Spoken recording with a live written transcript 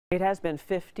It has been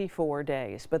 54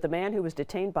 days, but the man who was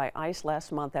detained by ICE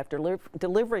last month after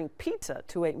delivering pizza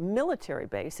to a military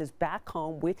base is back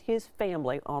home with his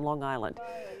family on Long Island.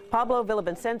 Pablo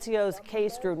Villavicencio's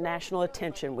case drew national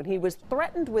attention when he was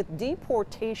threatened with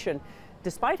deportation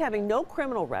despite having no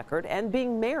criminal record and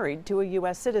being married to a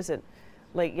U.S. citizen.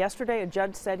 Late yesterday, a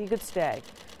judge said he could stay,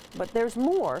 but there's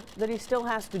more that he still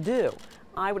has to do.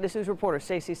 Eyewitness News reporter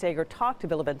Stacey Sager talked to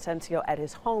Villavicencio at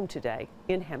his home today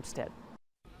in Hempstead.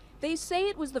 They say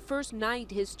it was the first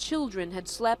night his children had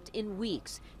slept in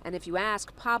weeks. And if you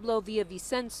ask Pablo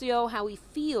Villavicencio how he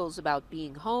feels about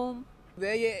being home,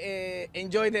 they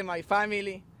enjoy my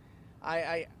family.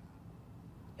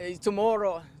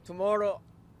 Tomorrow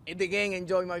again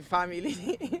enjoy my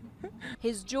family.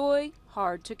 His joy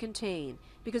hard to contain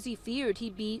because he feared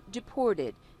he'd be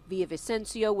deported.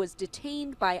 Villavicencio was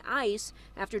detained by ICE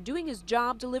after doing his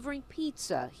job delivering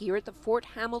pizza here at the Fort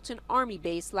Hamilton Army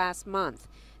base last month.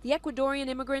 The Ecuadorean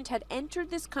immigrant had entered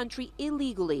this country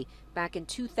illegally back in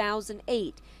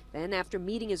 2008. Then, after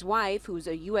meeting his wife, who's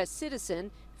a U.S. citizen,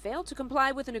 failed to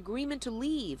comply with an agreement to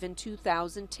leave in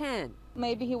 2010.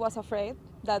 Maybe he was afraid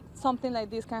that something like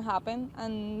this can happen,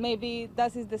 and maybe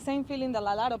that is the same feeling that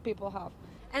a lot of people have.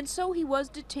 And so he was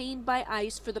detained by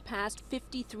ICE for the past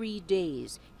 53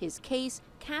 days, his case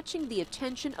catching the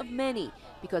attention of many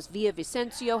because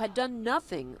Villavicencio had done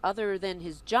nothing other than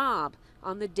his job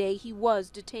on the day he was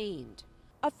detained.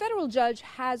 A federal judge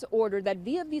has ordered that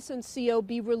Villavicencio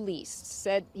be released,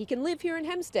 said he can live here in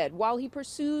Hempstead while he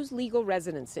pursues legal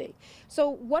residency. So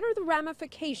what are the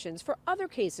ramifications for other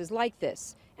cases like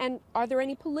this? And are there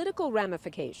any political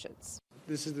ramifications?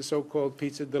 This is the so-called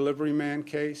pizza deliveryman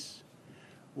case,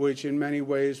 which in many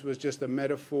ways was just a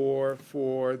metaphor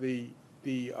for the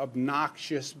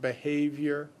obnoxious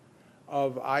behavior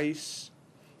of ICE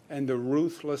and the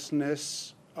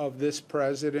ruthlessness of this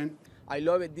president. I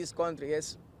love it. This country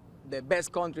is the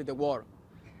best country in the world.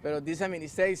 But this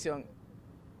administration,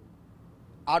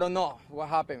 I don't know what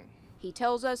happened. He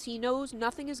tells us he knows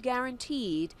nothing is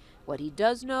guaranteed. What he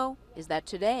does know is that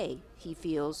today he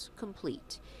feels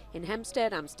complete. In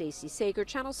Hempstead, I'm Stacey Sager,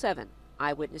 Channel 7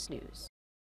 Eyewitness News.